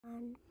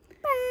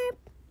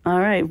All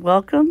right,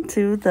 welcome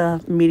to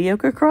the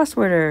Mediocre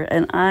Crossworder,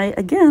 and I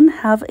again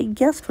have a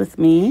guest with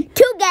me.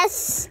 Two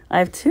guests. I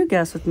have two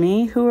guests with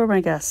me. Who are my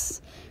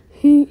guests?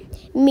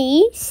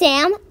 Me,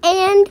 Sam,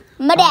 and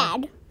my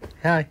dad.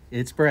 Hi,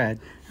 it's Brad.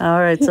 All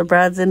right, so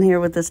Brad's in here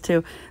with us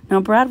too. Now,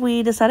 Brad,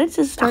 we decided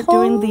to start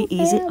doing the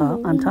easy.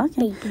 Oh, I'm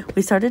talking.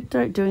 We started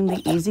doing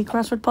the easy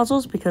crossword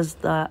puzzles because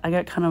I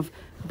got kind of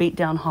beat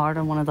down hard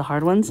on one of the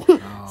hard ones.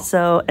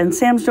 So, and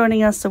Sam's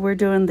joining us, so we're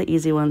doing the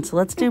easy one. So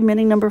let's do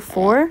mini number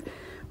 4.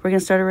 We're going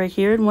to start it right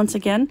here. And once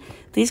again,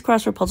 these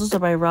crossword puzzles are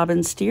by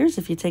R Stears.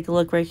 If you take a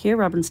look right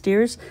here, R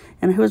Stears.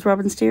 And who is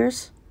R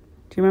Stears?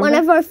 Do you remember?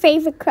 One of our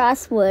favorite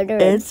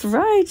crossworders. It's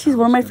right. She's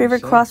one of my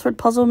favorite crossword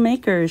puzzle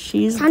makers.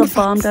 She's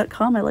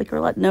thebomb.com. I like her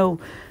a lot. No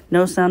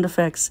sound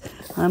effects.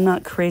 I'm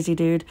not crazy,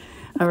 dude.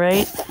 All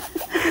right.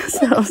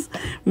 So,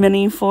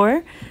 mini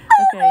 4.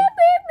 Okay.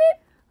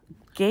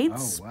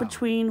 Gates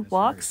between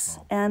walks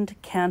and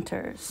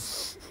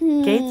canters.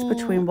 Gates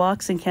between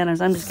walks and canters.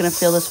 I'm just going to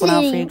fill this one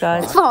out for you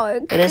guys.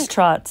 It is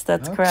trots.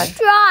 That's correct.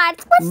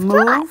 Trots. What's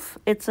trots?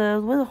 It's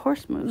with a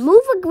horse moves.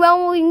 Move a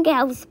growing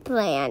house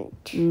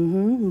plant.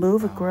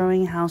 Move a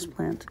growing house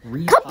plant.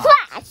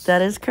 Kaplash.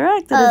 That is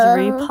correct. That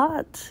is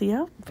repot.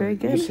 Yeah, very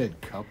good. You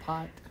said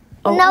kapot?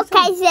 Oh, no,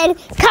 I said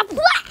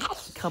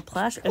kaplash.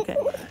 Kaplash. Okay.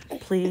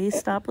 Please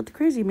stop with the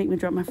crazy. You make me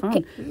drop my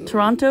phone.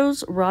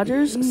 Toronto's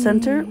Rogers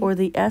Centre or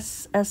the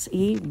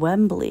SSE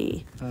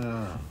Wembley?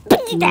 No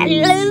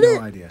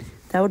idea.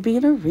 That would be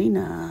an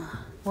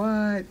arena.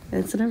 What?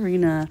 It's an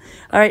arena.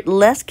 All right.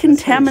 Less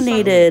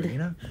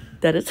contaminated.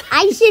 That is.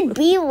 I should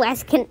be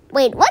less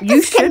Wait, what does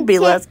You should be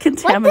less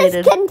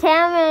contaminated. What does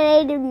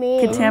contaminated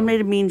mean?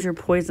 Contaminated means you're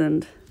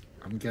poisoned.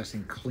 I'm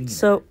guessing cleaner.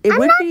 So it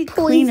would be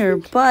cleaner,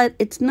 but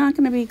it's not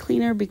going to be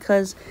cleaner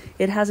because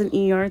it has an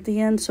ER at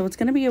the end. So it's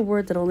going to be a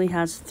word that only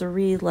has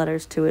 3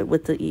 letters to it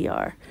with the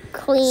ER.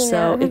 Cleaner.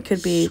 So it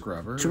could be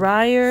Scrubber.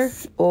 dryer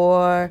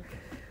or,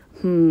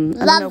 I don't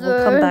know.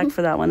 We'll come back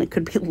for that one. It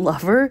could be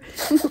lover.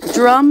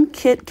 Drum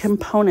kit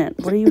component.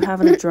 What do you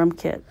have in a drum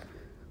kit?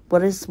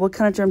 What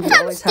kind of drum do you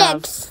always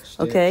have?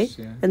 Okay.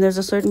 Yeah. And there's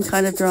a certain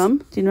kind of drum.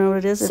 Do you know what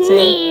it is?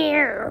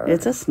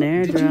 It's a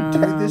snare drum.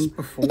 Did you do this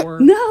before?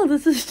 No,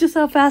 this is just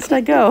how fast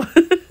I go.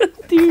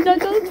 Do you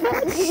not go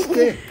fast?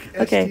 Stick.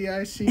 Okay.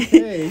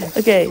 S-T-I-C-K.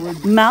 Okay.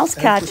 Mouse That's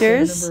the same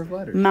catchers. number of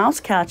letters. Mouse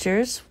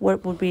catchers.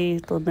 What would be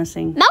the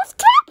missing? Mouse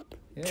trap.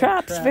 Yeah,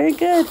 Traps. Very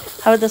good.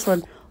 How about this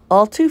one?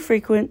 All too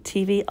frequent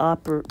TV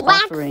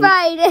Black offering.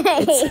 Friday.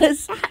 It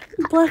says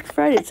Black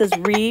Friday. It says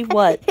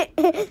what?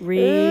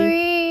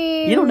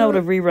 You don't know what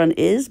a rerun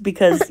is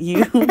because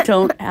you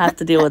don't have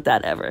to deal with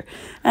that ever.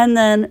 And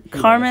then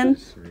Carmen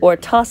or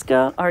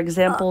Tosca are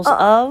examples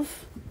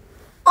of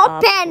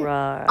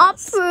opera.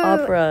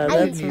 Opera.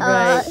 That's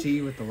right.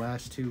 See what the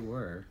last 2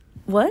 were.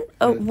 What?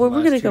 Oh, we're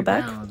going to go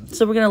back.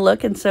 So we're going to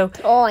look. And so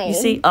you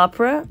see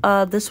opera.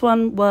 This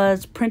one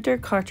was printer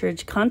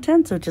cartridge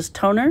content, so just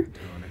toner.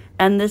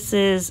 And this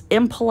is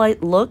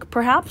impolite look,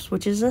 perhaps,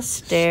 which is a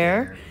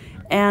stare.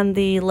 And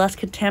the less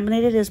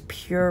contaminated is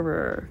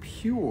purer.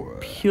 Pure.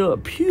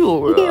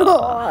 Purer.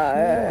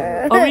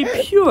 Are we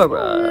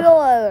purer?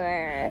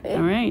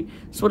 All right.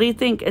 So what do you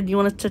think? And you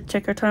want us to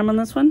check our time on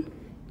this one?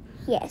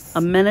 Yes.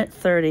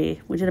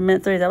 1:30. We did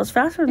 1:30. That was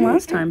faster than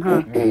last time,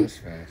 huh? That was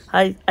fast.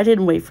 I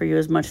didn't wait for you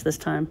as much this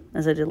time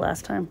as I did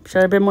last time. Should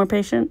I have been more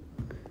patient?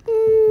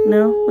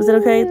 No? Was it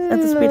okay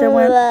at the speed I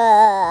went?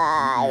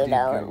 I don't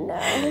know.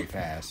 Really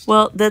fast.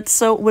 Well, that's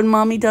so when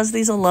Mommy does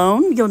these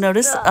alone, you'll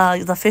notice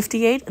the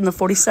 58 and the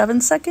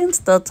 47 seconds,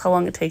 that's how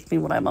long it takes me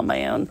when I'm on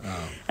my own.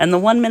 And the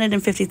 1 minute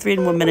and 53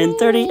 and 1 minute and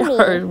 30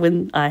 are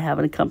when I have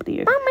an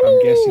accompanist.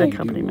 I'm guessing you do more than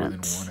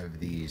accompaniment. one of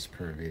these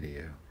per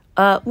video.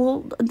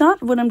 Well,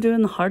 not when I'm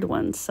doing the hard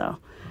ones, so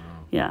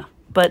yeah.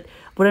 But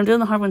when I'm doing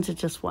the hard ones, it's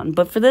just one.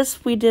 But for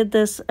this, we did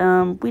this.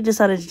 We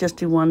decided to just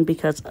do one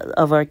because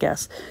of our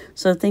guests.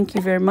 So thank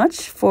you very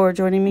much for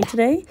joining me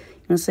today. You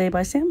want to say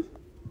bye, Sam?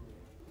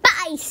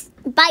 Bye.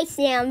 Bye,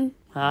 Sam.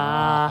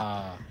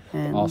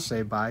 I'll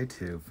say bye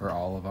too for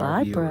all of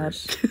our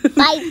viewers. Brad.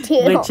 Bye,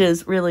 too. Which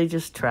is really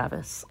just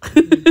Travis.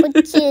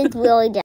 Which is really